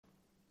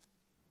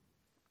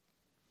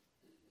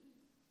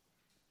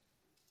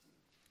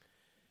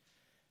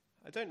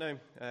I don't know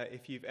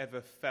if you've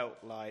ever felt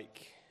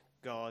like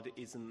God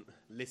isn't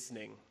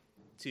listening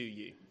to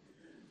you.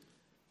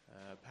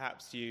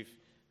 Perhaps you've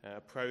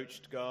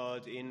approached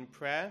God in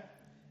prayer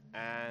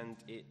and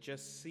it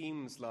just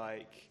seems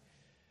like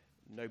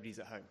nobody's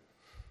at home.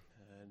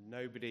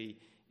 Nobody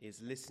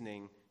is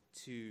listening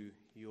to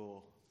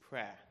your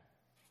prayer.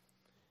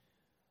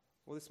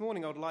 Well, this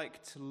morning I would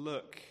like to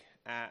look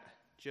at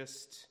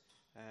just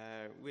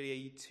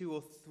really 2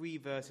 or 3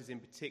 verses in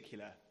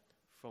particular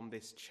from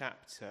this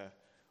chapter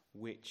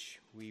which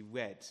we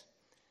read.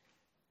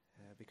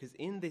 Because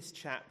in this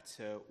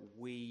chapter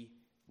we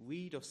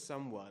read of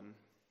someone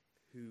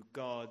who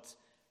God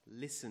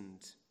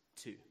listened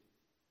to.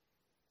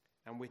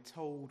 And we're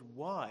told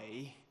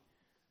why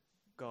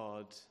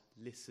God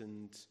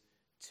listened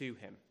to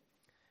him.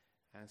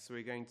 And so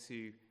we're going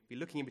to be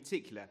looking in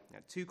particular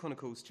at 2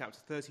 Chronicles chapter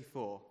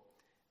 34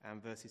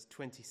 and verses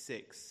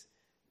 26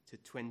 to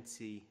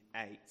 28.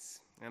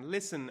 And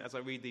listen as I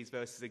read these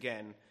verses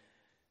again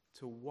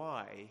to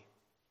why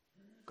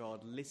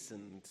God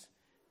listened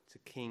to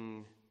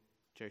King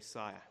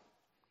Josiah.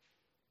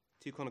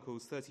 2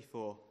 Chronicles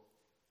 34,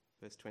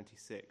 verse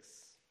 26.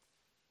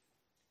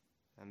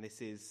 And this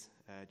is,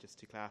 just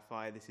to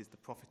clarify, this is the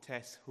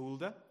prophetess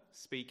Huldah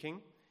speaking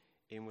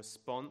in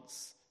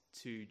response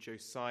to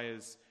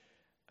Josiah's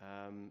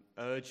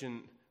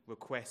urgent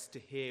request to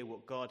hear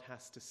what God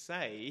has to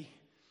say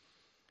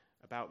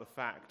about the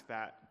fact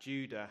that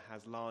Judah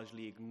has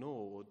largely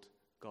ignored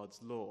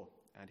God's law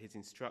and his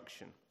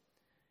instruction.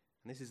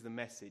 And this is the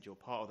message, or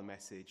part of the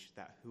message,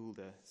 that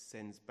Huldah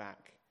sends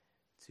back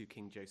to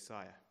King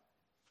Josiah.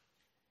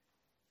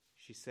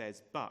 She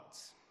says,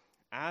 "But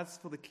as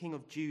for the king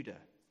of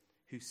Judah,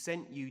 who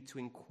sent you to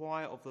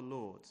inquire of the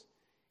Lord,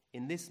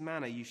 in this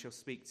manner you shall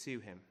speak to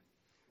him.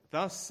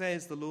 Thus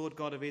says the Lord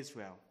God of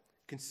Israel,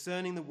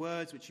 concerning the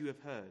words which you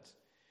have heard,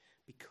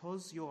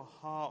 because your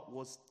heart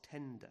was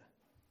tender,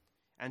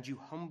 and you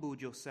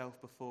humbled yourself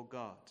before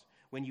God,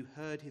 when you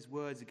heard his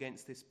words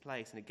against this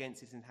place and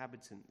against its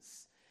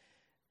inhabitants,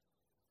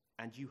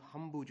 and you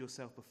humbled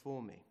yourself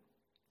before me,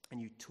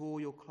 and you tore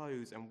your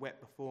clothes and wept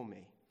before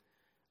me,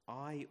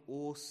 I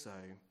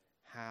also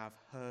have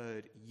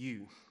heard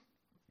you,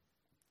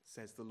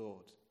 says the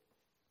Lord."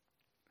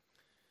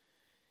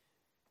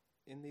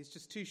 In these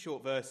just 2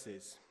 short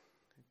verses,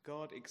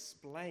 God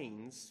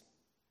explains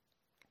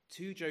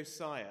to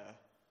Josiah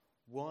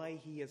why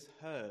he has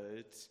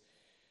heard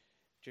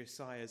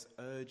Josiah's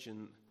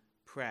urgent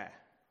prayer.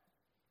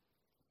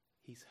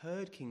 He's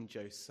heard King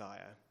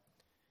Josiah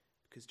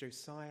because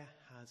Josiah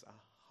has a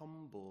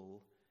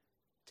humble,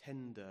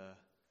 tender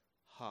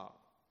heart.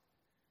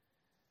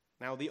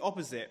 Now, the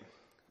opposite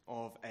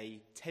of a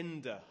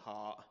tender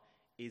heart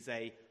is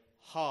a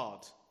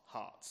hard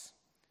heart.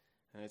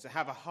 To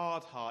have a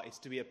hard heart is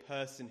to be a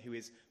person who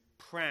is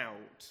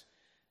proud,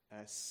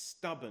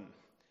 stubborn,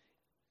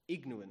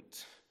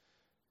 ignorant,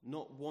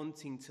 not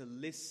wanting to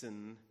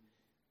listen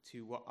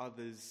to what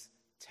others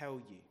tell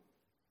you.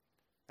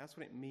 That's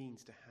what it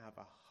means to have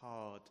a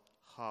hard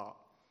heart.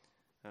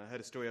 I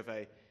heard a story of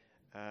an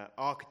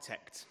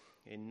architect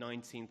in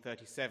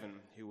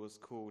 1937 who was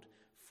called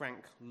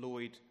Frank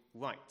Lloyd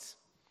Wright.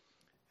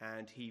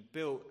 And he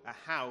built a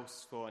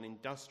house for an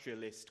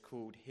industrialist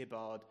called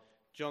Hibbard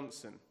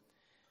Johnson.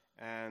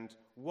 And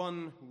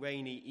one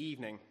rainy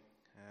evening,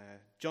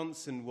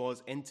 Johnson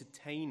was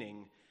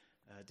entertaining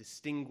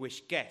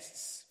distinguished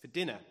guests for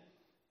dinner.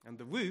 And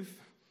the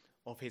roof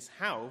of his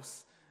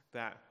house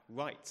that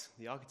Wright,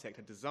 the architect,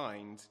 had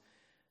designed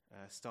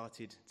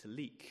started to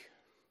leak.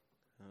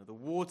 The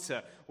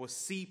water was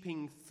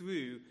seeping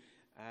through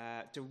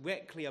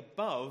directly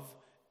above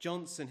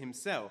Johnson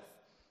himself,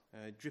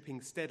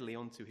 dripping steadily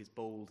onto his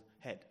bald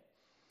head.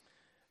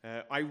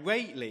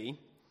 Irately,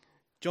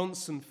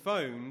 Johnson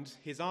phoned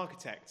his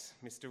architect,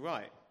 Mr.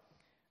 Wright,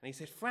 and he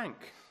said,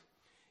 "Frank,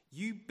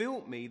 you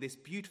built me this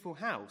beautiful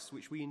house,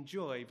 which we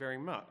enjoy very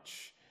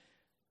much,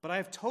 but I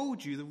have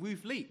told you the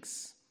roof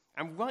leaks,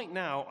 and right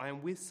now I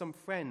am with some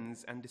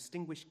friends and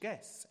distinguished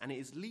guests, and it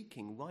is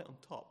leaking right on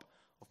top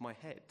of my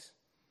head."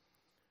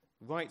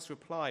 Wright's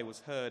reply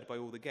was heard by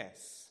all the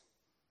guests.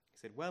 He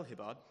said, "Well,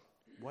 Hibbard,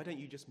 why don't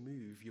you just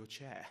move your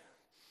chair?"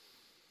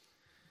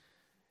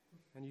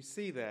 And you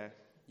see there,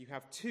 you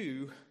have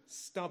 2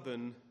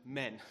 stubborn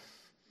men.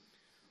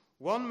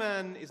 One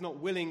man is not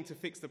willing to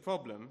fix the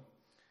problem,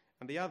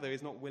 and the other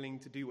is not willing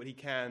to do what he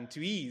can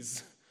to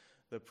ease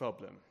the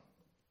problem.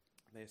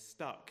 They're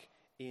stuck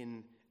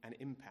in an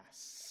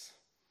impasse.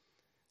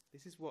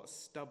 This is what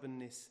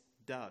stubbornness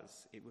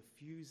does. It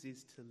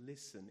refuses to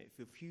listen. It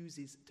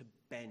refuses to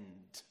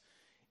bend.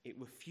 It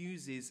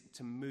refuses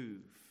to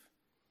move.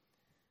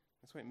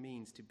 That's what it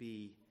means to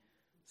be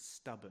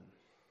stubborn.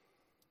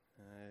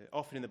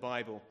 Often in the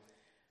Bible,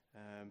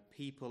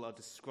 people are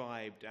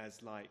described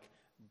as like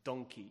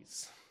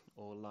donkeys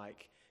or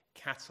like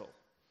cattle.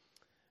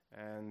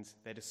 And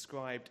they're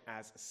described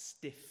as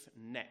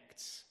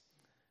stiff-necked.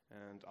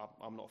 And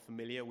I'm not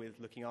familiar with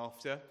looking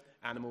after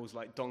animals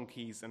like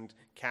donkeys and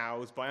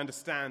cows, but I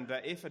understand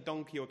that if a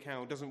donkey or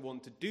cow doesn't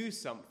want to do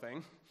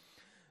something,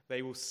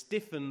 they will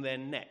stiffen their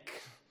neck.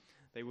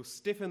 They will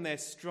stiffen their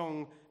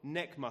strong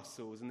neck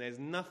muscles, and there's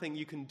nothing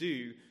you can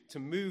do to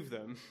move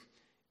them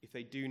if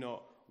they do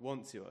not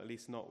want to, or at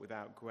least not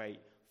without great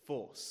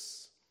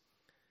force.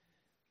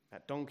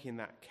 That donkey and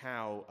that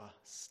cow are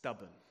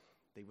stubborn.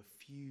 They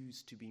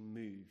refuse to be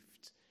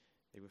moved.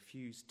 They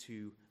refuse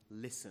to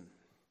listen.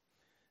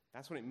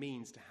 That's what it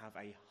means to have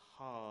a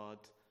hard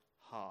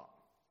heart.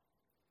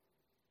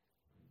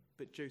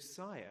 But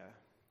Josiah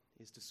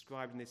is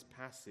described in this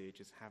passage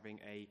as having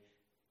a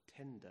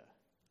tender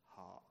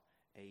heart,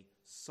 a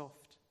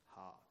soft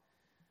heart.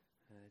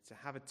 To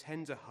have a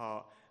tender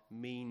heart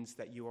means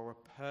that you are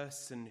a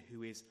person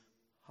who is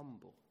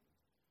humble,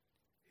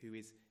 who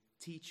is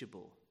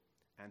teachable,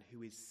 and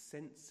who is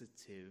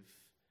sensitive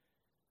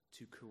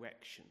to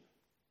correction.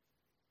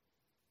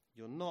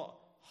 You're not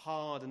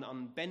hard and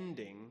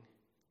unbending.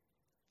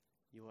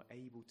 You are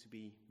able to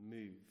be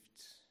moved.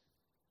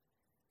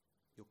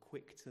 You're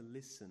quick to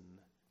listen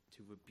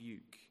to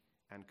rebuke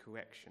and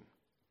correction.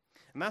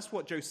 And that's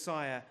what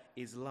Josiah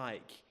is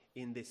like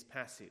in this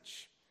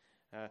passage.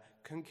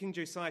 King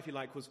Josiah, if you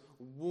like, was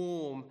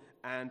warm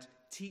and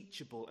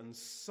teachable and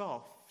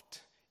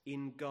soft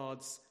in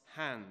God's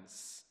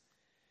hands.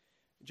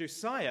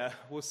 Josiah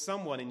was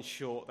someone, in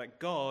short, that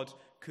God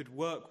could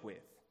work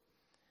with.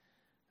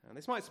 And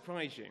this might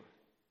surprise you,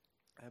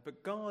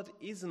 but God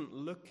isn't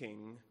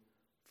looking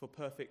for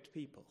perfect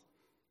people.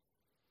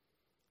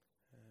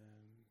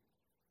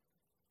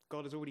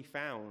 God has already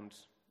found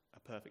a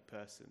perfect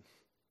person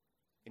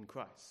in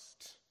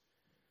Christ.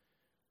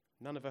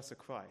 None of us are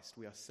Christ.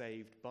 We are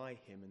saved by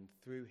him and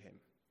through him.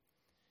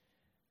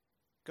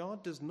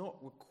 God does not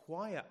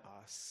require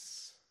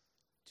us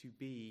to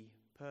be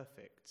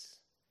perfect.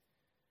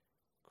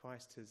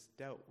 Christ has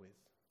dealt with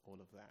all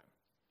of that.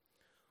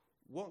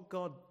 What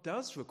God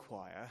does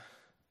require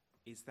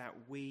is that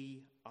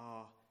we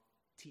are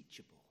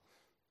teachable.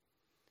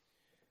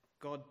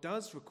 God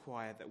does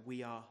require that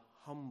we are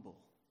humble,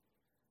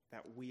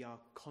 that we are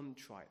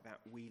contrite, that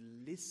we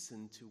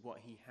listen to what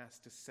he has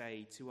to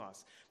say to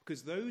us.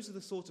 Because those are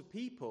the sort of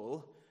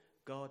people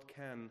God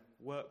can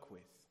work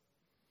with.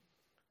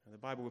 And the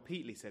Bible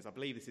repeatedly says, I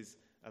believe this is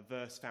a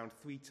verse found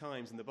 3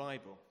 times in the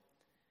Bible,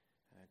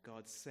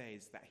 God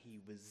says that he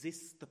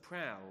resists the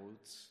proud,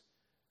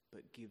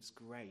 but gives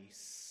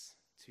grace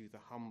to the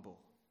humble.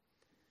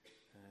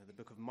 The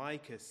book of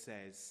Micah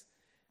says,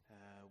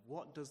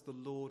 what does the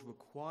Lord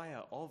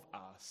require of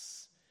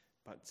us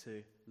but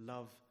to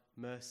love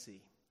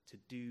mercy, to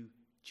do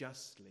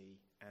justly,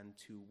 and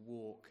to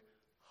walk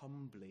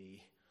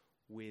humbly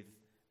with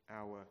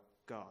our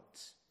God?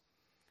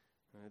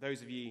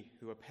 Those of you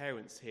who are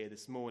parents here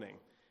this morning,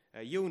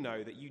 you'll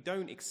know that you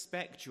don't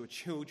expect your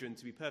children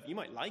to be perfect. You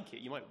might like it,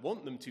 you might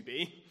want them to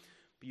be,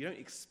 but you don't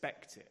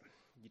expect it.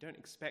 You don't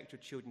expect your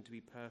children to be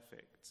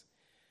perfect,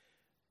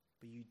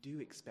 but you do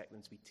expect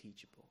them to be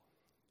teachable.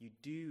 You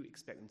do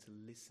expect them to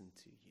listen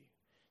to you.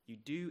 You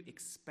do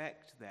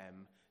expect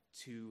them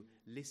to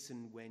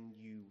listen when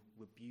you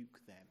rebuke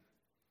them.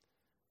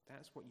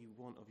 That's what you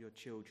want of your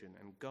children,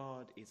 and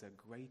God is a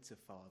greater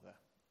father,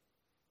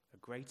 a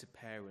greater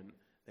parent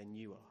than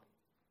you are.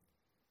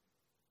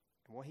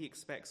 And what he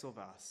expects of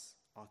us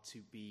are to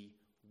be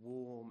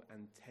warm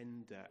and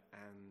tender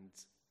and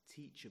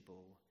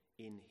teachable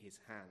in his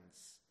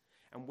hands.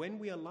 And when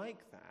we are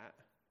like that,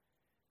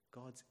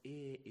 God's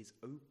ear is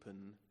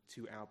open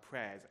to our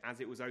prayers,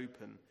 as it was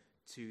open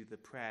to the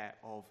prayer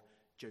of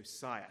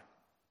Josiah.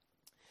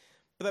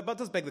 But that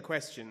does beg the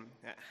question,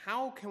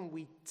 how can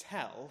we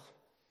tell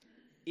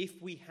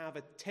if we have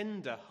a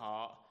tender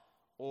heart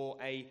or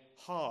a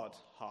hard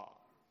heart?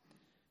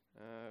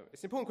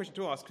 It's an important question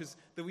to ask, because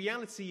the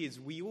reality is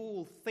we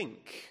all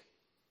think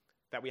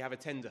that we have a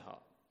tender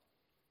heart.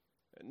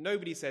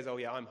 Nobody says, oh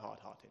yeah, I'm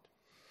hard-hearted.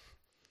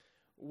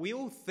 We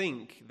all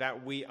think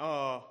that we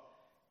are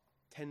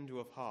tender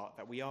of heart,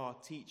 that we are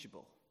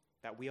teachable,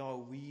 that we are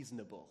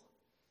reasonable.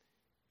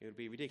 It would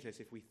be ridiculous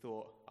if we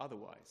thought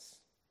otherwise.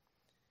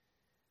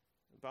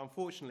 But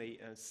unfortunately,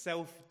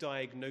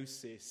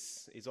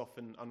 self-diagnosis is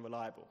often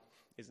unreliable,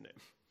 isn't it?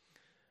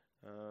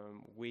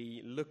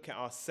 We look at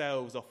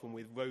ourselves often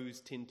with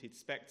rose-tinted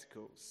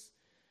spectacles.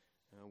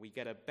 We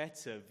get a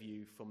better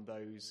view from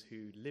those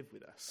who live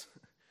with us,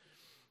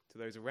 to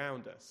those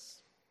around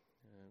us.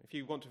 If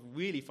you want to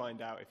really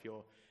find out if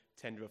you're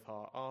tender of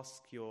heart,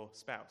 ask your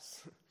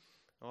spouse,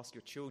 ask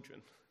your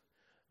children,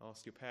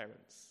 ask your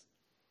parents.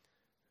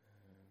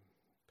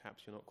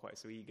 Perhaps you're not quite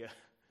so eager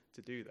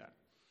to do that.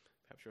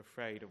 Perhaps you're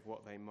afraid of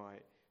what they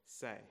might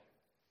say.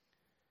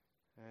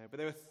 But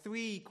there are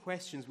 3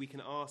 questions we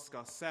can ask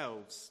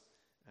ourselves,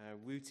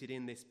 rooted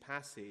in this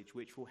passage,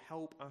 which will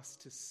help us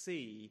to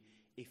see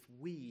if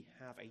we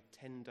have a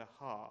tender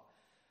heart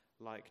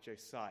like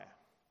Josiah.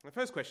 The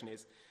first question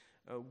is,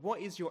 what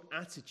is your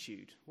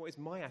attitude? What is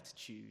my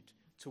attitude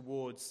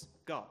towards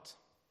God?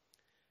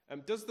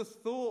 Does the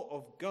thought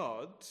of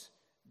God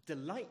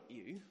delight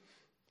you?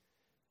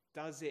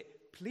 Does it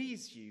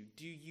please you?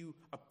 Do you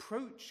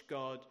approach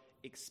God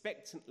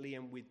expectantly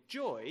and with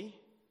joy?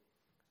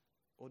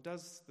 Or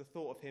does the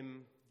thought of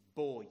him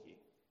bore you.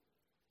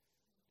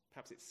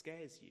 Perhaps it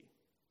scares you.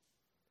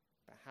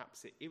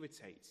 Perhaps it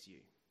irritates you.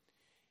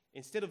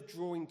 Instead of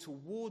drawing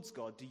towards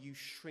God, do you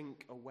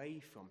shrink away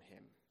from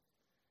him?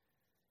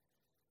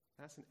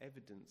 That's an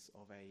evidence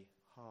of a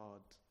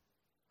hard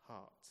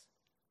heart.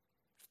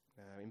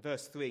 In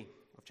verse 3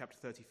 of chapter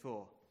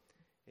 34,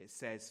 it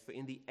says, "For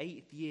in the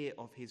 8th year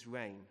of his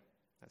reign,"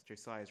 that's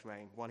Josiah's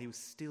reign, "while he was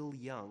still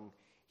young,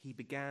 he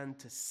began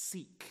to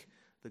seek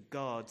the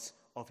God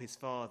of his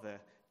father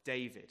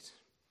David."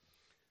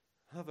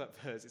 I love that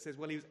verse. It says,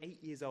 while he was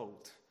 8 years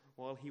old,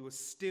 while he was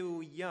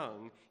still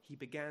young, he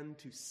began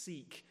to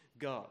seek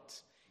God.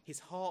 His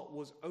heart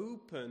was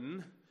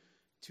open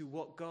to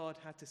what God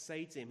had to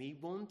say to him. He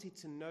wanted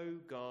to know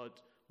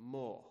God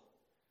more.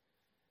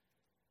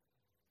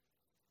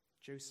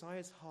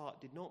 Josiah's heart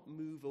did not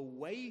move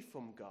away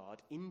from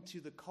God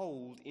into the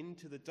cold,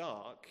 into the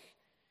dark.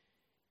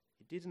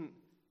 It didn't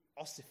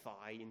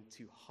ossify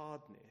into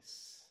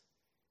hardness.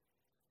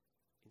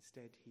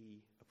 Instead,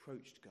 he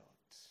approached God.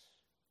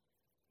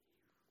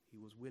 He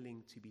was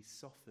willing to be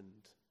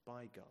softened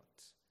by God.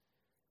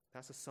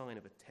 That's a sign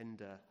of a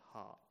tender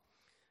heart.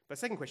 But the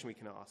second question we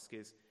can ask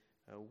is,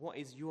 what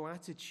is your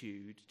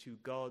attitude to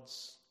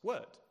God's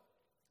word?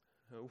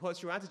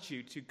 What's your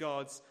attitude to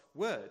God's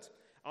word?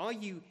 Are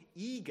you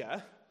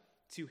eager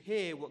to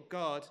hear what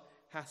God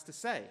has to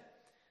say?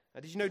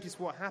 Did you notice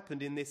what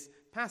happened in this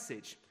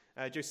passage?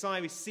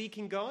 Josiah is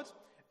seeking God,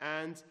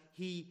 and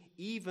he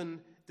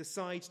even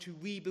decides to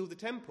rebuild the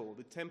temple.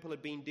 The temple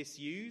had been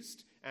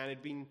disused and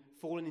had been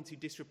fallen into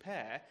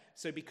disrepair.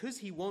 So because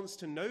he wants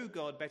to know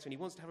God better and he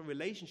wants to have a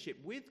relationship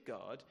with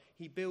God,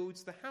 he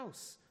builds the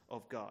house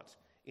of God.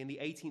 In the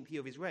 18th year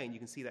of his reign, you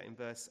can see that in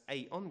verse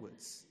 8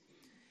 onwards.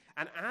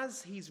 And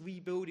as he's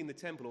rebuilding the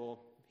temple,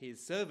 or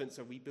his servants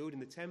are rebuilding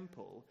the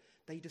temple,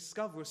 they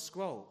discover a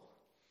scroll.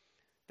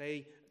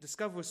 They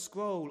discover a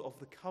scroll of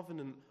the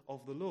covenant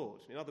of the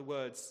Lord. In other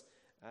words,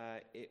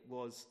 it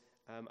was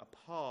a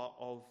part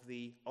of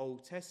the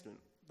Old Testament.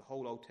 The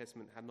whole Old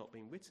Testament had not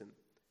been written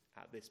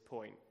at this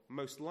point.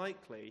 Most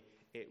likely,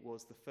 it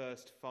was the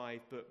first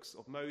 5 books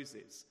of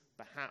Moses,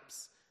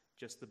 perhaps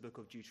just the book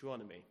of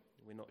Deuteronomy.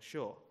 We're not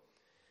sure.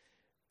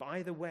 But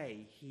either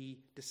way, he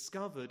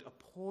discovered a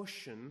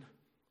portion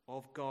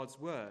of God's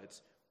word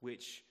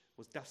which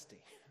was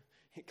dusty.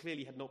 It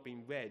clearly had not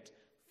been read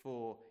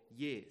for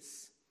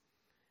years.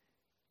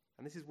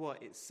 And this is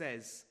what it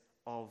says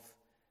of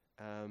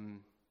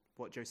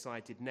what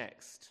Josiah did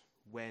next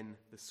when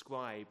the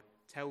scribe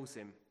tells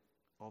him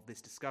of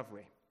this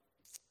discovery.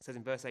 It says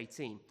in verse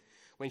 18,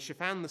 "When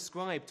Shaphan the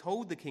scribe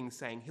told the king,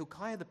 saying,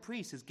 'Hilkiah the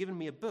priest has given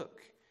me a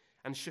book,'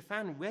 and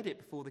Shaphan read it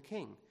before the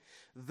king.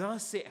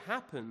 Thus it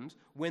happened,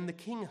 when the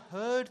king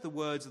heard the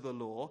words of the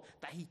law,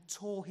 that he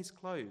tore his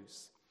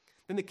clothes.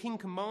 Then the king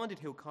commanded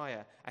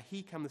Hilkiah,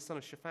 Ahikam the son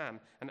of Shaphan,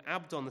 and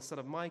Abdon the son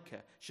of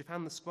Micah,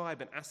 Shaphan the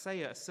scribe, and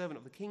Asaiah a servant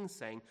of the king,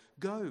 saying,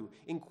 'Go,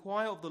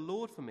 inquire of the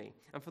Lord for me,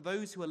 and for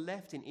those who are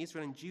left in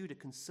Israel and Judah,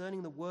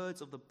 concerning the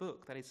words of the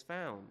book that is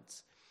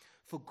found.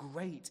 For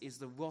great is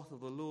the wrath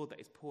of the Lord that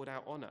is poured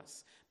out on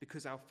us,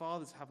 because our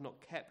fathers have not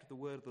kept the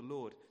word of the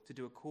Lord to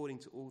do according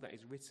to all that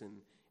is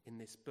written in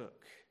this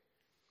book.'"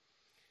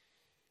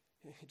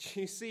 Do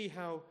you see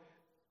how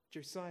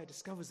Josiah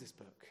discovers this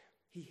book?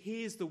 He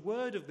hears the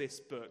word of this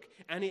book,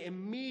 and it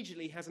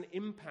immediately has an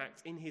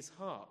impact in his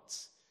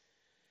heart.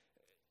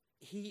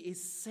 He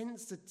is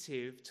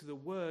sensitive to the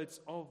words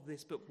of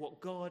this book,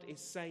 what God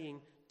is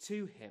saying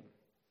to him.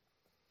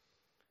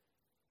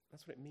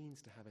 That's what it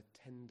means to have a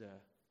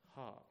tender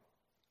heart.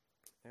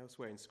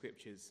 Elsewhere in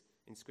Scripture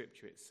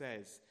it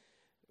says,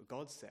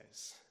 God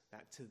says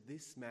that to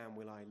this man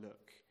will I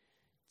look,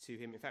 to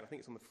him. In fact, I think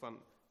it's on the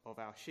front of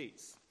our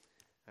sheets.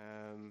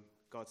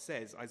 God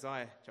says,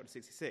 Isaiah chapter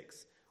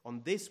 66,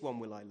 "On this one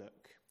will I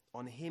look,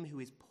 on him who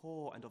is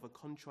poor and of a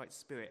contrite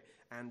spirit,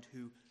 and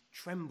who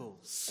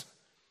trembles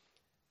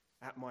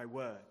at my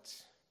word."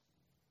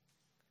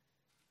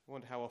 I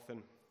wonder how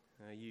often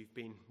you've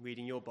been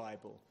reading your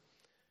Bible,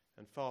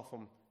 and far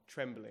from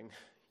trembling,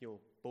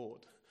 you're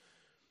bored.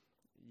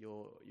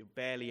 You're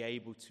barely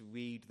able to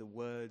read the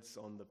words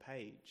on the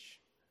page.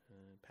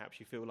 Perhaps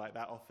you feel like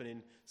that often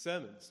in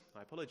sermons.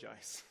 I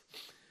apologize.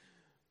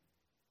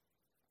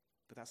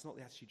 But that's not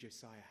the attitude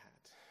Josiah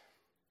had.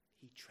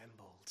 He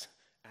trembled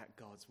at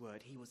God's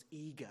word. He was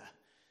eager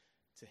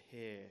to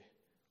hear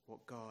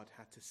what God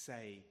had to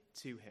say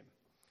to him.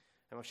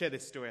 And I've shared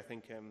this story, I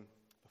think,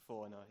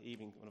 before in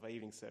one of our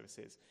evening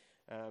services.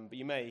 But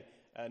you may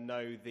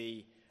know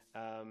the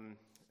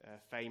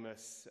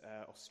famous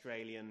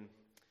Australian,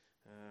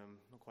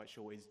 not quite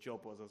sure what his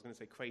job was. I was going to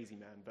say crazy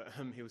man, but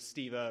he was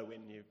Steve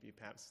Irwin.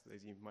 Perhaps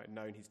those of you might have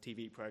known his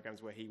TV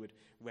programs where he would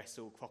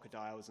wrestle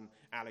crocodiles and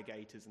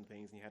alligators and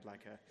things, and he had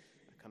like a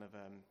kind of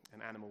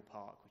an animal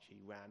park which he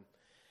ran.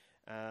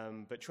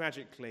 But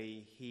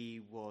tragically,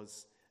 he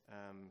was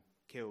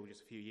killed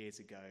just a few years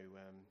ago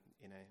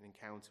in an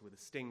encounter with a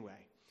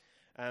stingray.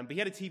 But he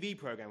had a TV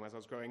program as I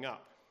was growing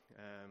up.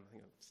 I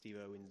think Steve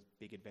Irwin's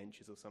Big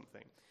Adventures or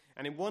something.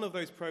 And in one of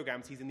those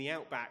programs, he's in the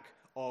outback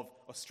of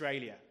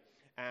Australia.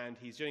 and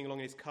he's journeying along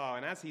in his car,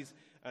 and as he's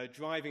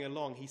driving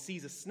along, he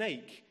sees a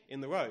snake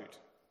in the road.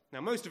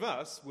 Now, most of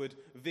us would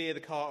veer the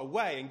car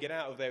away and get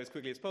out of there as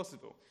quickly as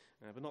possible,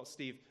 but not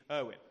Steve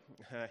Irwin.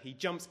 He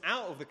jumps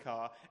out of the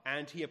car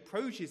and he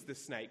approaches the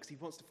snake because he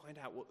wants to find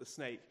out what the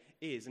snake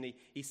is, and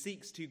he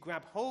seeks to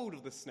grab hold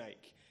of the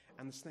snake,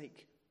 and the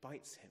snake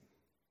bites him.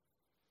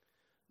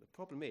 The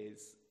problem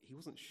is, he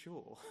wasn't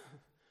sure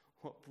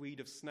what breed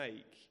of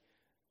snake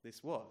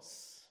this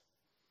was.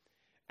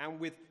 And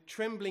with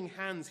trembling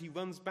hands, he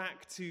runs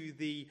back to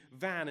the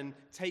van and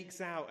takes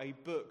out a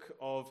book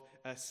of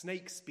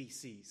snake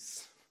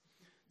species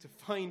to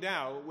find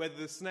out whether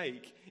the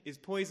snake is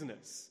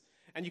poisonous.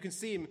 And you can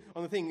see him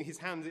on the thing, his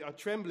hands are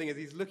trembling as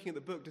he's looking at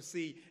the book to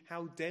see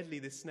how deadly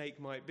this snake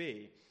might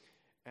be.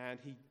 And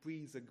he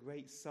breathes a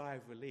great sigh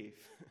of relief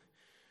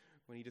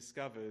when he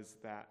discovers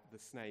that the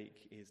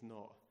snake is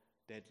not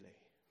deadly.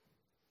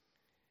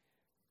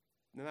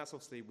 Now that's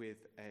obviously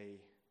with a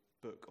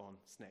book on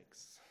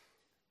snakes.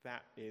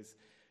 That is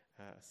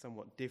a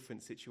somewhat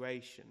different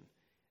situation.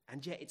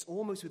 And yet it's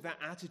almost with that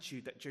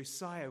attitude that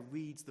Josiah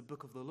reads the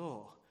book of the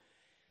law.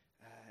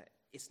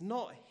 It's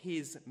not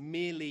his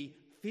merely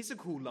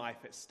physical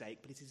life at stake,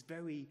 but it's his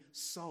very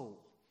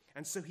soul.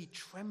 And so he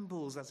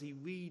trembles as he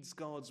reads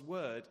God's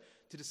word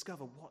to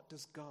discover, what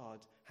does God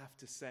have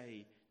to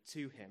say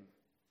to him?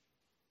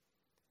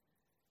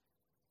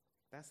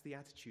 That's the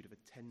attitude of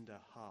a tender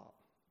heart,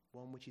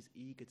 one which is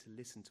eager to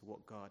listen to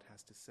what God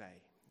has to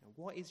say. Now,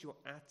 what is your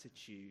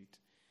attitude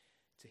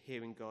to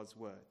hearing God's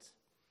word?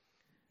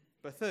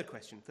 But third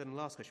and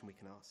last question we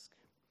can ask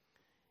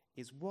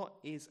is, what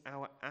is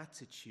our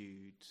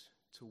attitude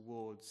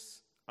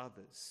towards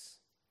others?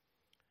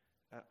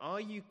 Are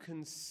you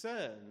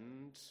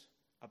concerned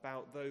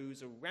about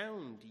those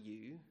around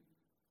you,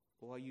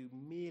 or are you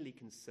merely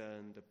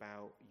concerned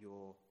about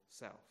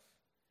yourself?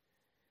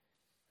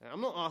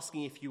 I'm not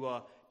asking if you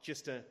are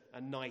just a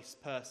nice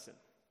person.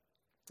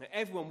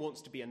 Everyone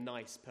wants to be a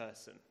nice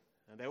person.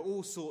 There are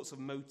all sorts of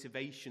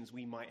motivations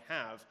we might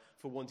have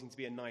for wanting to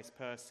be a nice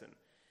person.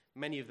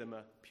 Many of them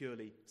are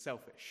purely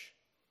selfish.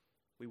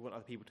 We want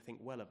other people to think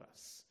well of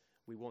us.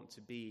 We want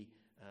to be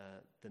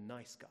the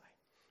nice guy.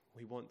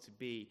 We want to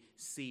be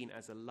seen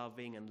as a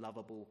loving and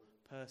lovable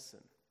person.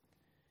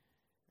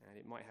 And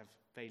it might have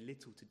very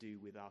little to do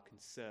with our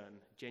concern,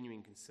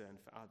 genuine concern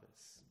for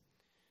others.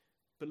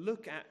 But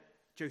look at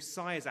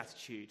Josiah's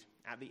attitude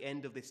at the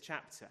end of this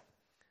chapter.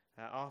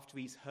 After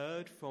he's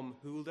heard from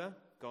Huldah,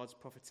 God's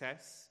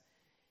prophetess,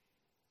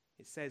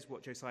 it says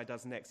what Josiah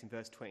does next in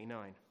verse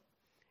 29.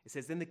 It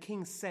says, "Then the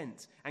king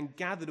sent and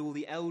gathered all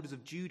the elders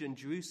of Judah and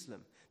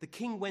Jerusalem. The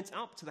king went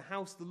up to the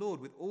house of the Lord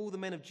with all the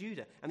men of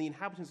Judah and the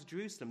inhabitants of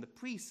Jerusalem, the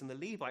priests and the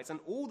Levites and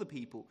all the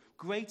people,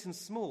 great and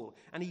small.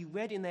 And he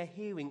read in their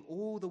hearing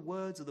all the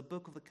words of the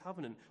book of the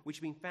covenant, which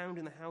had been found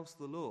in the house of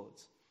the Lord.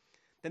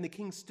 Then the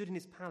king stood in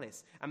his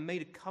palace and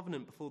made a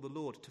covenant before the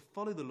Lord to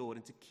follow the Lord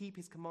and to keep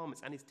his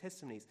commandments and his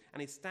testimonies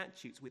and his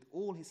statutes with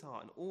all his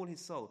heart and all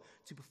his soul,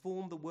 to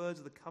perform the words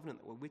of the covenant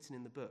that were written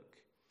in the book.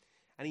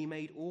 And he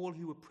made all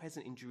who were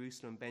present in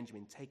Jerusalem and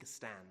Benjamin take a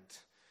stand.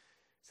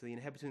 So the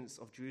inhabitants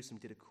of Jerusalem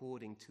did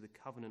according to the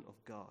covenant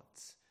of God,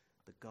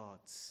 the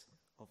gods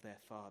of their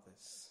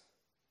fathers."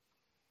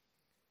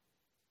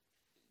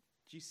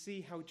 Do you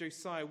see how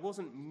Josiah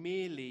wasn't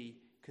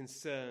merely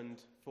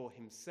concerned for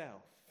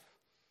himself?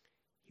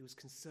 He was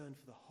concerned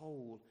for the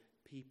whole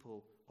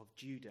people of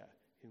Judah,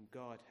 whom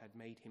God had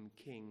made him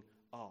king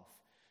of.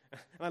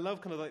 And I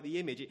love kind of like the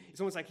image. It's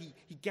almost like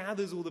he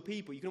gathers all the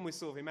people. You can almost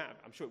sort of imagine,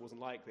 I'm sure it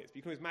wasn't like this, but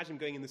you can always imagine him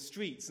going in the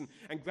streets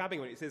and grabbing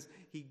one. It says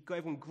he got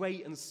everyone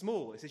great and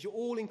small. It says, you're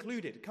all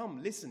included.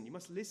 Come, listen. You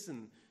must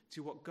listen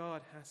to what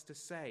God has to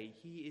say.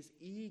 He is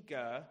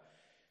eager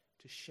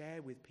to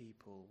share with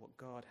people what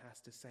God has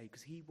to say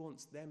because he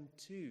wants them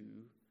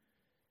too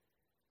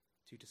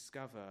to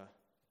discover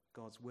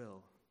God's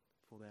will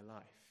for their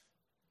life.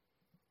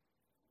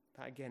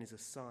 That again is a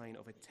sign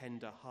of a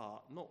tender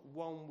heart, not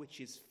one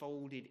which is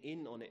folded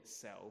in on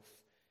itself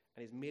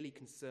and is merely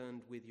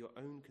concerned with your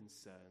own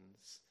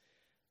concerns,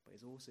 but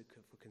is also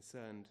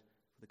concerned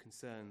for the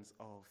concerns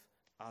of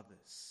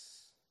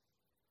others.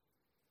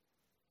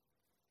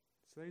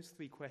 So those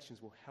three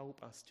questions will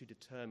help us to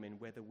determine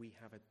whether we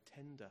have a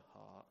tender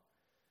heart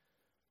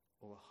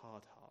or a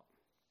hard heart.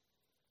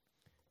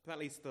 But that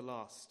leads to the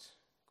last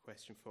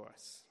question for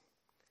us.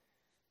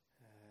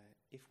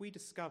 If we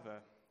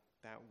discover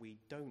that we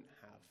don't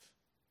have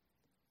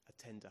a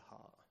tender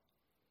heart,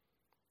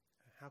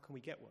 how can we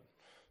get one?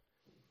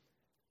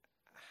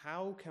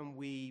 How can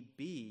we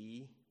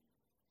be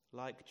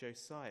like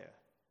Josiah?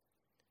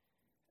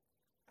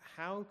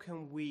 How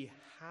can we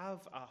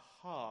have a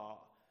heart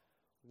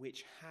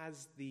which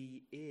has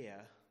the ear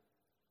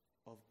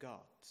of God?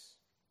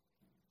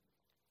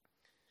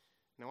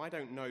 Now, I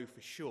don't know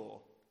for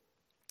sure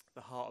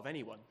the heart of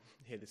anyone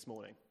here this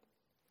morning.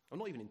 I'm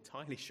not even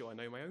entirely sure I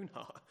know my own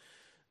heart.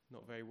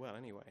 Not very well,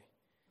 anyway.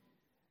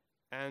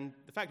 And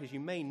the fact is, you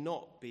may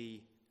not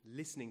be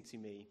listening to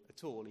me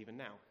at all, even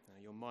now.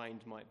 Your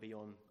mind might be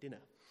on dinner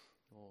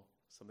or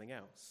something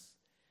else.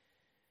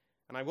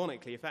 And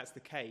ironically, if that's the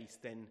case,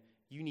 then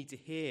you need to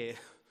hear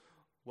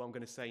what I'm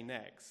going to say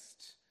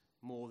next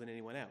more than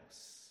anyone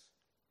else.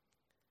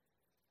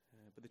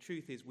 But the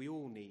truth is, we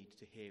all need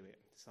to hear it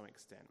to some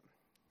extent.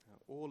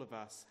 All of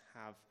us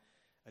have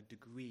a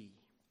degree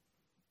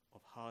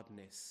of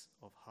hardness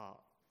of heart.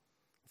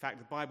 In fact,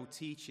 the Bible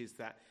teaches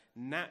that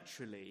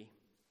naturally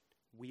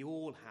we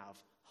all have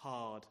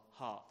hard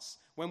hearts.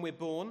 When we're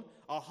born,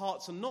 our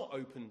hearts are not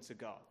open to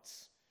God.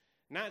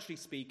 Naturally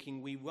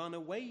speaking, we run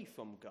away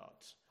from God.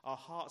 Our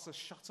hearts are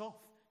shut off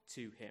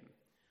to him.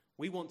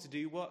 We want to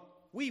do what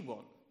we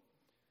want.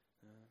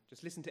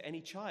 Just listen to any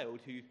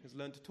child who has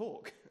learned to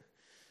talk.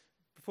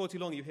 Before too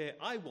long you hear,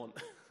 I want,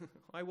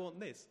 I want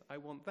this, I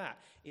want that.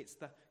 It's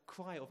the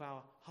cry of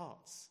our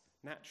hearts,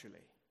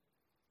 naturally.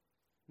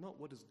 Not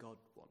what does God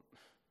want.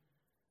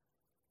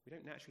 We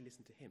don't naturally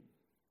listen to him.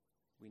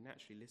 We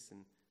naturally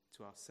listen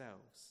to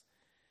ourselves.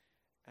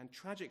 And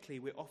tragically,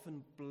 we're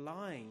often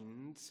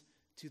blind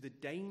to the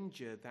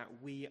danger that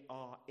we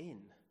are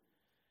in.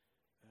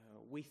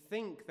 We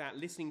think that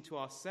listening to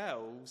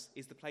ourselves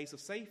is the place of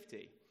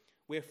safety.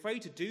 We're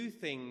afraid to do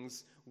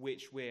things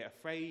which we're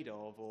afraid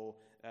of or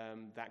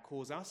that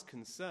cause us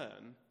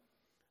concern,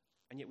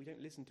 and yet we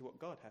don't listen to what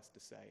God has to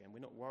say, and we're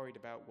not worried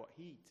about what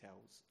he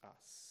tells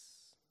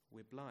us.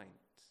 We're blind.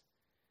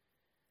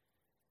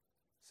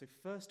 So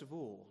first of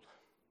all,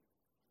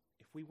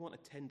 if we want a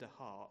tender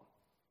heart,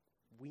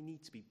 we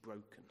need to be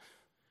broken.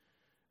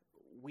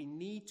 We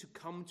need to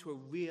come to a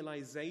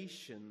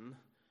realization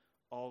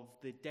of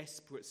the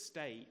desperate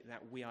state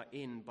that we are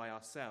in by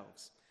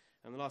ourselves.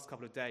 And the last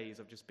couple of days,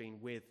 I've just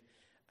been with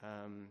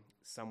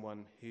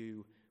someone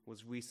who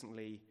was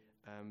recently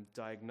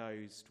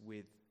diagnosed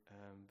with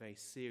a very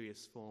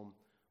serious form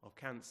of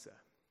cancer.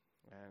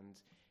 And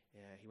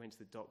he went to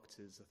the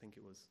doctors, I think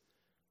it was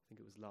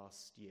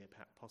last year,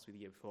 possibly the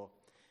year before.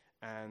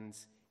 And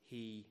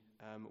he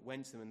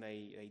went to them and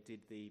they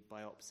did the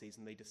biopsies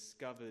and they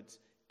discovered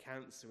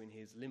cancer in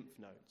his lymph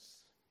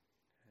nodes.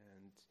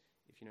 And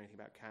if you know anything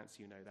about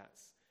cancer, you know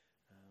that's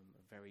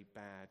a very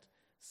bad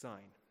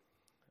sign.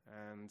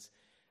 And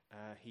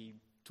he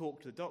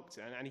talked to the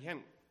doctor, and he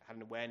hadn't had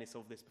an awareness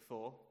of this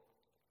before.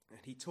 And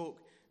he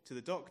talked to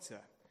the doctor,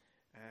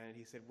 and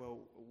he said, well,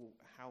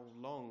 how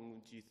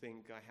long do you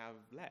think I have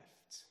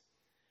left?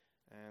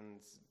 And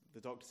the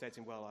doctor said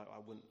to him, well, I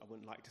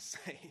wouldn't like to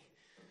say.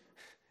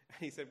 And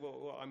he said,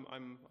 well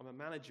I'm a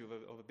manager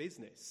of a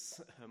business.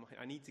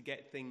 I need to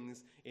get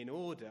things in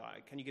order.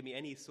 Can you give me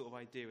any sort of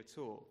idea at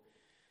all?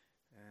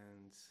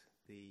 And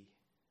the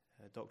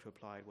doctor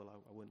replied, well,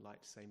 I wouldn't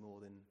like to say more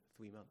than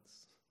 3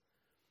 months.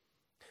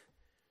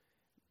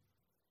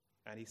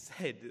 And he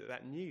said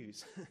that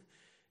news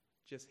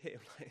just hit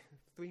him like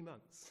 3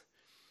 months.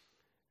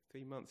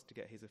 3 months to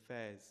get his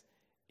affairs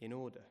in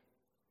order.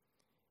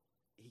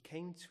 He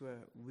came to a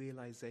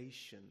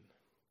realization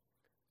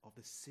of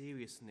the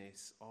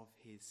seriousness of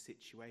his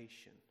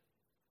situation.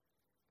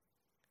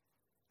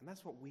 And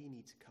that's what we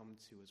need to come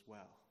to as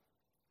well.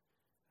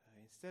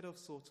 Instead of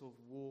sort of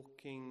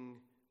walking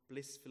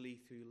blissfully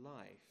through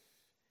life,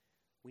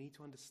 we need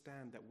to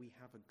understand that we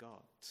have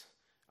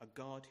a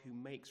God who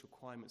makes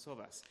requirements of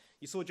us.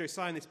 You saw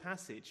Josiah in this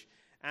passage,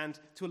 and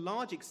to a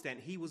large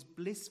extent, he was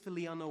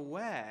blissfully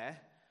unaware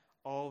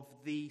of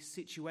the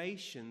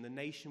situation the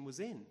nation was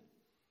in.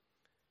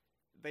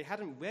 They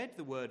hadn't read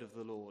the word of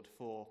the Lord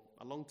for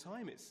a long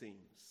time, it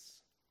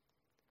seems.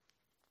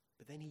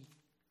 But then he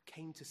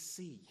came to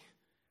see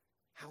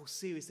how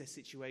serious their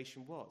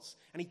situation was.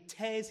 And he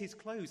tears his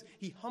clothes.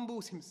 He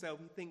humbles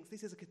himself. He thinks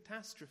this is a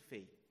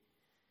catastrophe.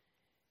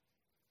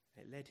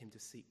 And it led him to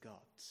seek God.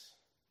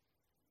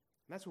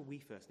 And that's what we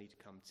first need to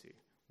come to.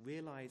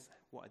 Realize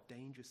what a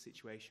dangerous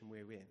situation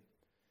we're in.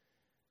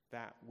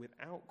 That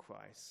without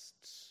Christ,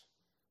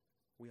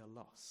 we are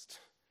lost.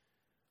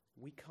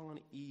 We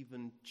can't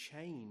even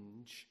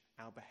change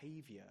our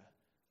behavior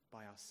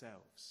by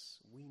ourselves.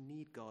 We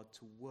need God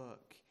to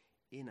work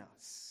in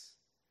us.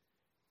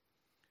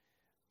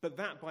 But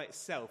that by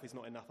itself is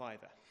not enough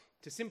either.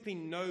 To simply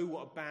know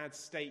what a bad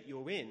state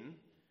you're in,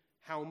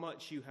 how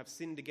much you have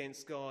sinned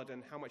against God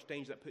and how much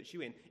danger that puts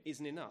you in,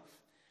 isn't enough.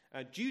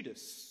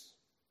 Judas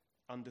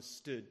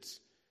understood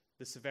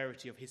the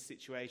severity of his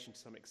situation to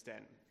some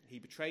extent. He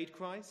betrayed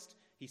Christ.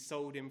 He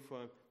sold him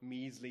for a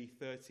measly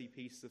 30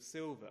 pieces of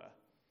silver.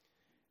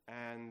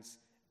 And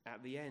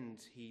at the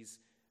end, he's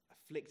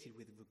afflicted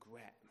with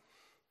regret.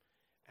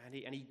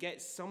 And he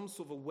gets some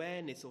sort of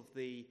awareness of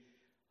the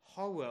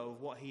horror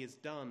of what he has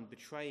done,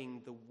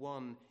 betraying the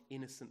one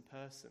innocent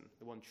person,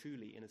 the one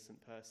truly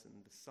innocent person,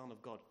 the Son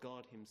of God,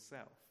 God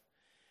himself.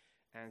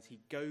 And he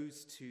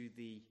goes to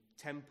the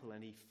temple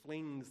and he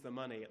flings the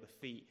money at the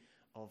feet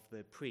of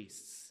the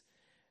priests.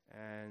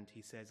 And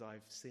he says,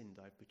 I've sinned,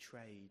 I've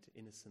betrayed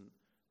innocent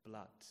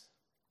blood.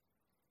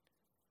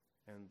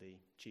 And the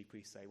chief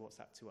priests say, what's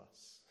that to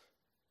us?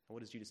 And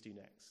what does Judas do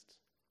next?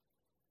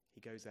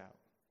 He goes out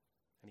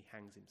and he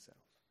hangs himself.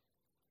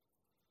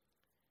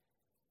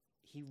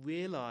 He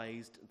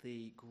realized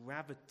the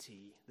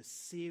gravity, the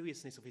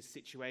seriousness of his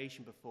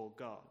situation before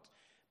God.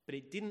 But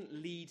it didn't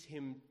lead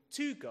him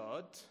to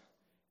God,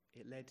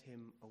 it led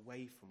him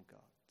away from God.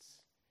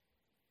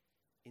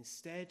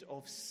 Instead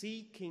of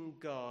seeking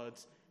God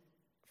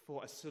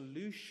for a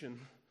solution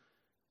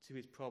to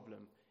his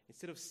problem,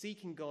 instead of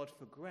seeking God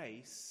for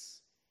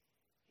grace,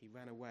 he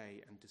ran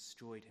away and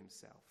destroyed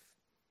himself.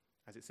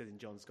 As it says in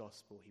John's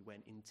Gospel, he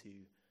went into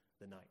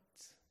the night.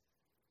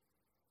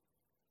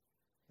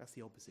 That's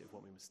the opposite of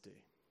what we must do.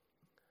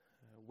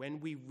 When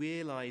we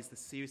realize the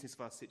seriousness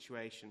of our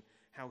situation,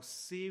 how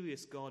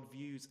serious God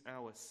views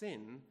our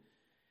sin,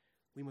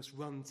 we must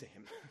run to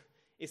him.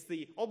 It's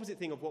the opposite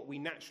thing of what we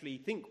naturally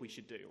think we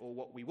should do or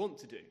what we want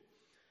to do.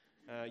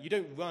 You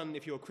don't run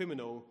if you're a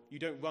criminal, you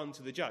don't run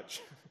to the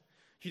judge.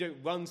 You don't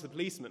run to the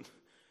policeman.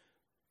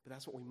 But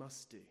that's what we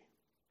must do,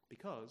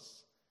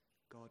 because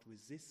God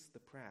resists the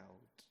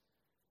proud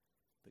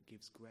but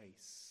gives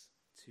grace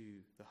to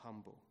the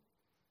humble.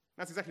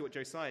 That's exactly what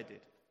Josiah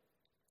did.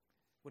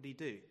 What did he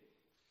do?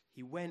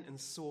 He went and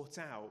sought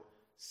out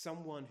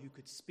someone who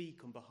could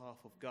speak on behalf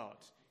of God.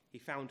 He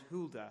found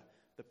Huldah,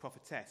 the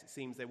prophetess. It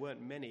seems there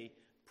weren't many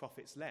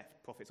prophets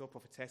or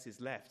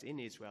prophetesses left in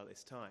Israel at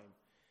this time.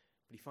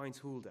 But he finds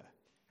Huldah,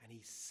 and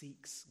he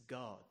seeks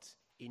God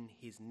in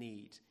his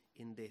need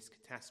in this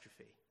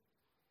catastrophe.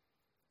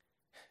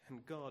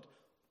 And God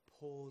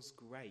pours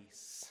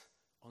grace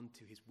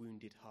onto his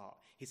wounded heart.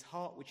 His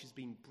heart, which has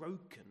been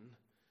broken,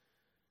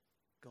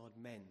 God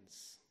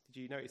mends.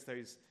 Did you notice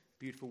those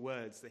beautiful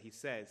words that he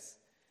says?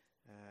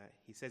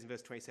 He says in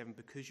verse 27,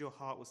 because your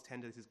heart was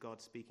tender, this is God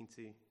speaking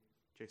to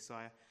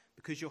Josiah,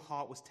 because your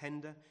heart was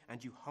tender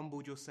and you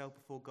humbled yourself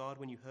before God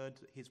when you heard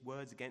his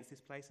words against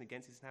this place and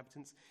against its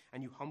inhabitants,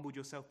 and you humbled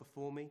yourself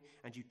before me,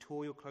 and you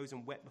tore your clothes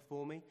and wept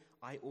before me,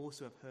 I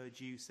also have heard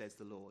you, says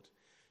the Lord.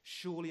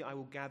 Surely I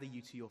will gather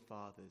you to your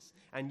fathers,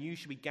 and you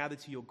shall be gathered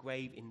to your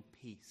grave in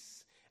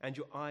peace, and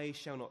your eyes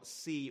shall not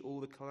see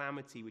all the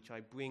calamity which I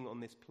bring on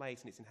this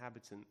place and its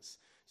inhabitants.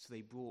 So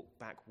they brought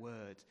back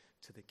word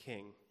to the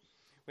king.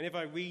 Whenever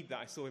I read that,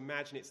 I sort of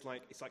imagine it's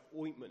like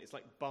ointment, it's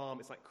like balm,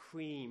 it's like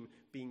cream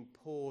being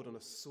poured on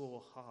a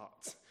sore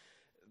heart.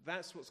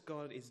 That's what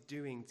God is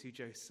doing to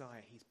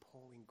Josiah. He's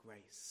pouring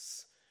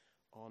grace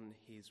on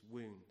his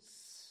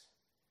wounds.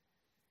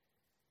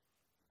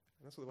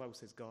 And that's what the Bible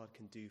says God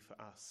can do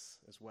for us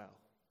as well.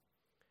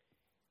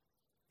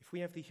 If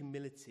we have the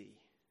humility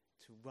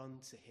to run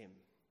to him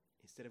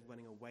instead of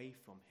running away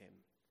from him,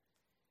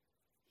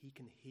 he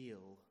can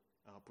heal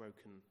our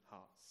broken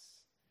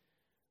hearts.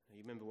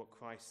 You remember what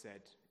Christ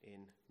said in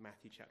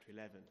Matthew chapter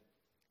 11.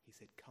 He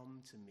said,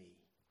 come to me,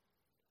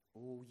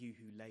 all you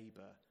who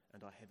labour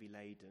and are heavy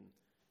laden,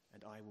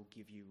 and I will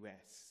give you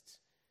rest.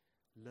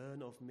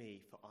 Learn of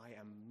me, for I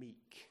am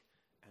meek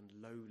and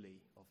lowly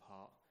of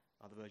heart.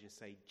 Other versions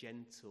say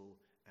gentle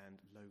and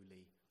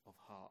lowly of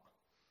heart.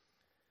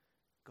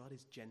 God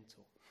is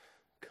gentle.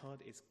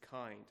 God is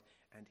kind,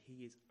 and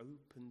he is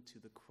open to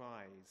the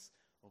cries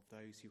of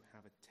those who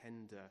have a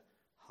tender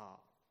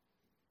heart.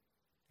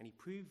 And he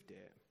proved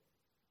it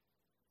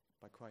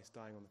by Christ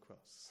dying on the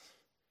cross.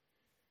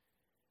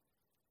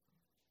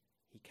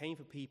 He came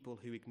for people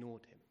who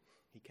ignored him.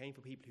 He came for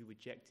people who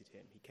rejected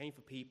him. He came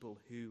for people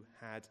who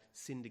had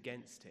sinned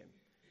against him.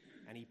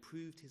 And he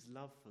proved his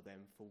love for them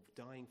for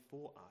dying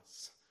for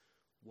us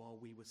while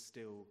we were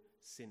still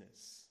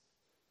sinners.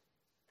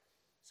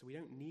 So we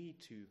don't need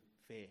to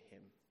fear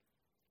him.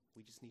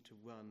 We just need to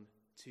run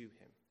to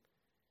him.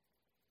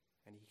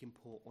 And he can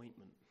pour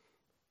ointment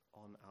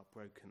on our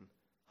broken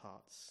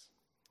hearts.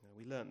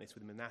 We learnt this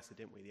with Manasseh,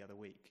 didn't we, the other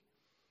week?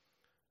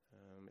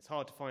 It's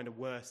hard to find a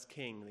worse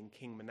king than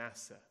King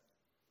Manasseh.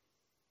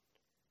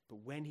 But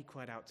when he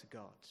cried out to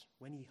God,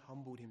 when he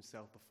humbled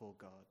himself before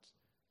God,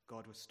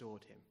 God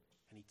restored him.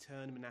 And he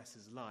turned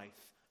Manasseh's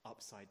life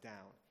upside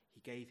down. He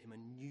gave him a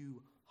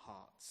new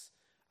heart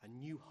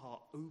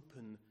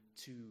open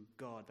to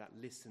God that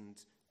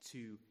listened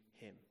to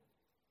him.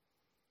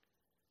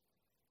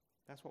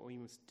 That's what we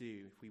must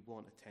do if we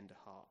want a tender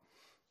heart.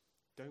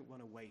 Don't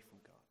run away from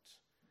God.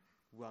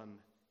 Run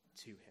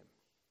to him.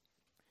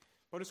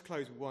 I'll just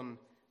close with one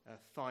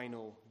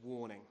final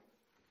warning.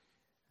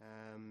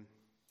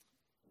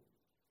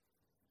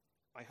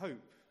 I hope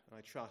and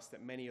I trust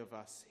that many of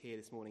us here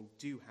this morning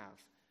do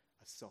have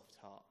a soft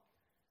heart,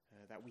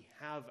 that we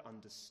have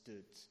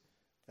understood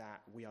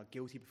that we are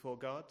guilty before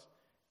God,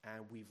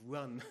 and we've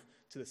run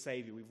to the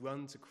Saviour, we've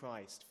run to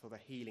Christ for the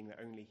healing that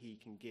only he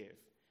can give.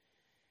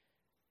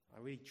 I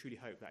really truly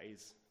hope that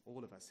is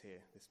all of us here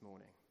this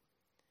morning.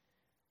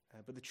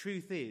 But the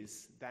truth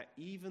is that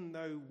even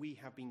though we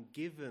have been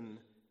given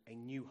a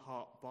new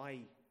heart by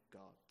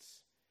God,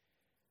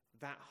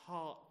 that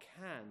heart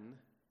can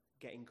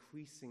get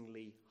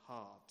increasingly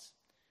hard.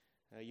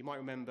 You might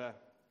remember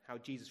how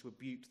Jesus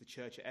rebuked the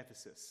church at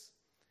Ephesus.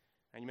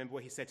 And you remember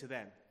what he said to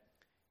them?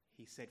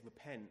 He said,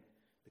 repent,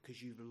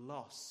 because you've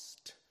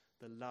lost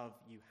the love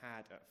you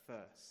had at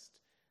first.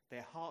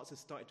 Their hearts have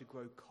started to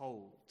grow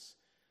cold.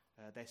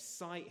 Their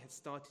sight has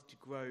started to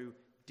grow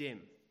dim.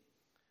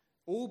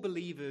 All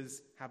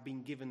believers have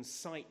been given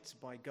sight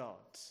by God,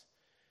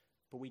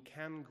 but we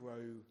can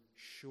grow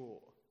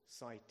short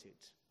sighted.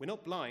 We're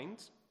not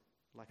blind,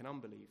 like an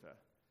unbeliever,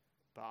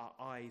 but our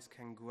eyes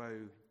can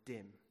grow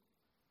dim.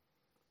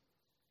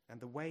 And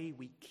the way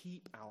we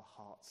keep our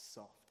hearts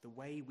soft, the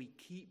way we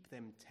keep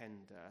them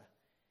tender,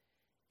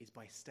 is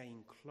by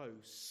staying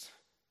close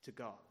to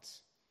God.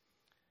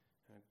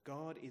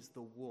 God is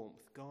the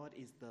warmth, God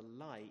is the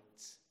light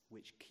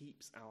which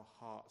keeps our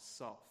hearts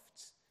soft.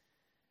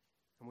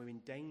 And we're in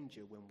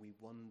danger when we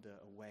wander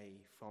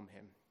away from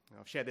him.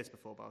 I've shared this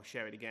before, but I'll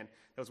share it again.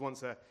 There was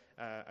once a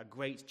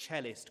great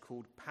cellist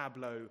called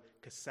Pablo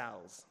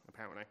Casals,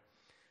 apparently.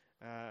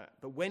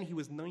 But when he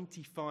was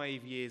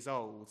 95 years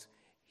old,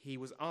 he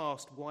was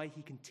asked why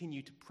he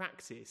continued to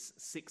practice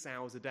 6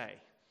 hours a day.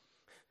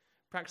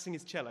 Practicing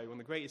his cello, one of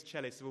the greatest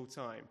cellists of all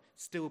time,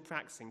 still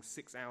practicing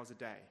 6 hours a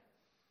day.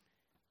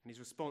 And his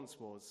response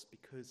was,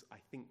 because I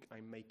think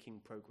I'm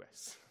making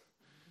progress.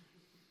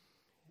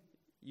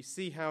 You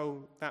see how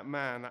that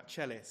man, that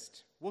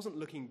cellist, wasn't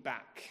looking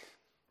back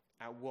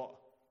at what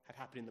had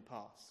happened in the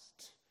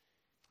past.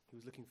 He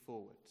was looking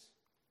forward.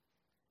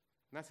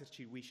 And that's the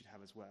attitude we should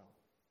have as well.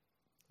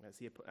 That's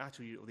the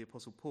attitude of the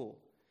Apostle Paul.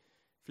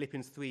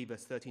 Philippians 3,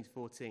 verse 13 to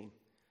 14.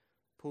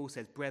 Paul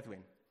says,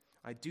 "Brethren,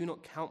 I do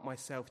not count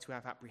myself to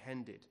have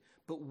apprehended,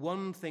 but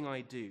one thing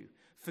I do,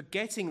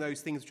 forgetting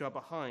those things which are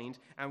behind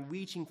and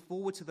reaching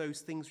forward to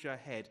those things which are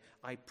ahead,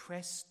 I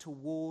press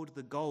toward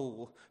the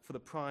goal for the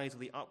prize of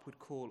the upward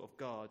call of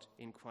God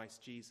in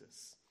Christ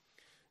Jesus."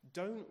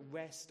 Don't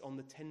rest on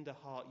the tender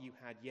heart you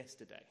had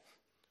yesterday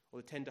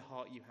or the tender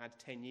heart you had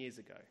 10 years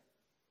ago.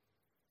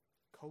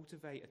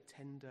 Cultivate a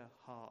tender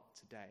heart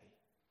today.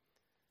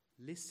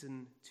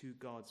 Listen to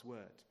God's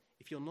word.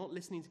 If you're not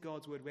listening to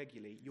God's word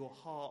regularly, your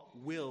heart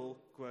will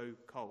grow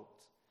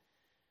cold.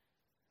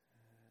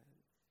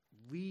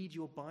 Read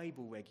your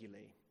Bible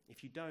regularly.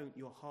 If you don't,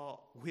 your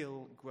heart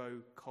will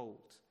grow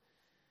cold.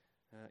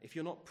 If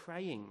you're not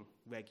praying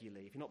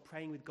regularly, if you're not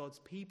praying with God's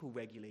people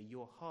regularly,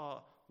 your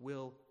heart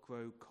will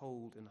grow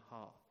cold and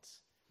hard.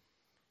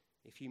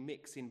 If you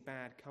mix in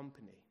bad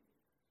company,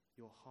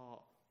 your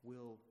heart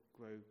will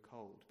grow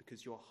cold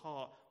because your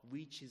heart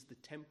reaches the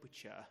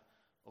temperature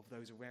of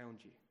those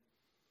around you.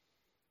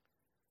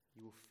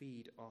 You will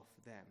feed off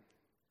them.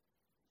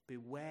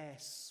 Beware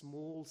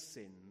small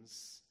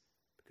sins,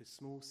 because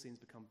small sins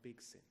become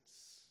big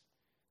sins.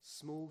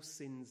 Small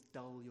sins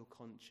dull your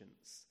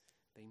conscience.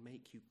 They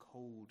make you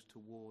cold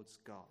towards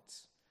God.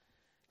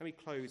 Let me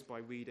close by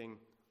reading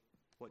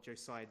what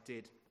Josiah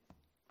did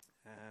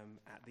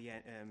at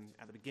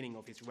the beginning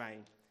of his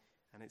reign,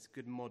 and it's a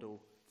good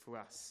model for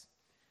us.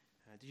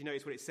 Did you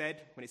notice what it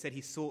said when it said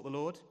he sought the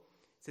Lord?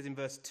 It says in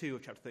verse 2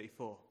 of chapter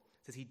 34,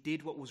 it says he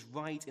did what was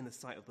right in the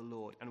sight of the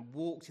Lord and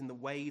walked in the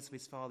ways of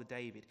his father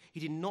David. He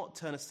did not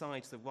turn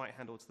aside to the right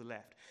hand or to the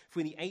left.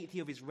 For in the 8th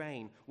year of his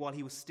reign, while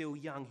he was still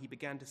young, he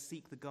began to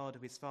seek the God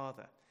of his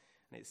father.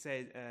 And it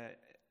says,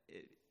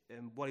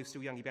 while he was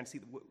still young, he began to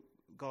seek the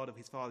God of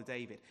his father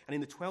David. And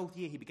in the 12th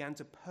year, he began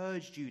to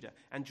purge Judah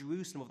and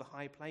Jerusalem of the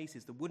high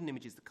places, the wooden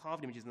images, the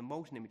carved images, and the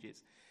molten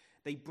images.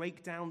 They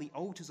break down the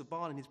altars of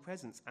Baal in his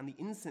presence, and the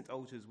incense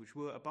altars which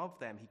were above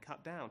them he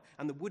cut down,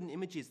 and the wooden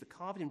images, the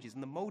carved images,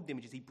 and the molded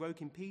images he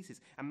broke in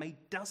pieces, and made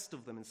dust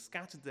of them, and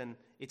scattered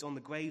it on the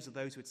graves of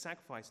those who had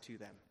sacrificed to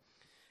them.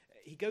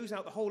 He goes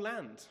out the whole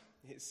land,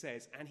 it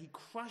says, and he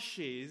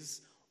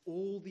crushes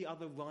all the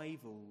other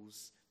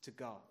rivals to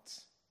God.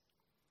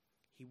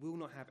 He will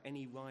not have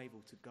any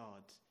rival to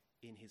God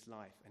in his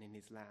life and in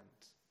his land.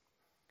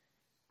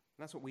 And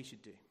that's what we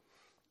should do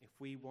if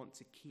we want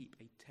to keep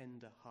a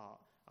tender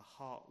heart, a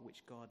heart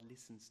which God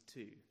listens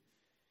to.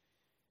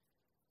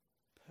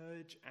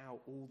 Purge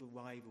out all the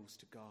rivals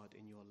to God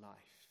in your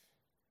life.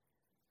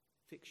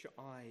 Fix your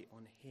eye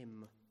on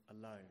him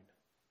alone,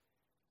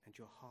 and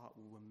your heart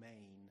will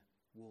remain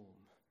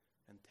warm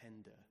and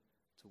tender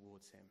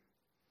towards him.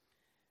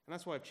 And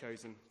that's why I've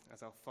chosen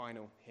as our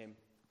final hymn,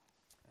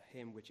 a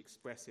hymn which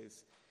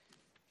expresses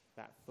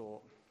that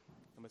thought.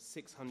 Number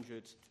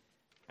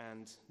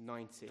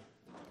 690.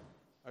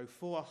 Oh,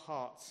 for a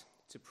heart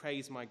to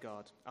praise my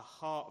God, a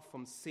heart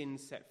from sin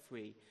set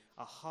free,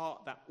 a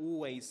heart that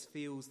always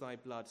feels thy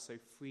blood so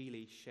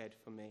freely shed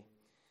for me.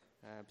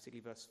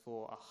 Particularly verse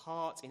 4, a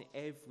heart in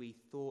every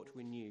thought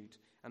renewed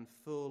and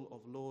full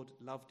of Lord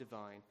love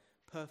divine,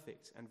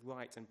 perfect and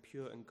right and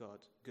pure and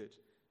good,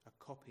 a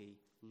copy,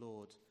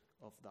 Lord,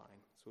 of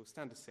thine. So we'll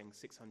stand to sing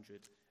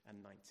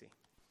 690.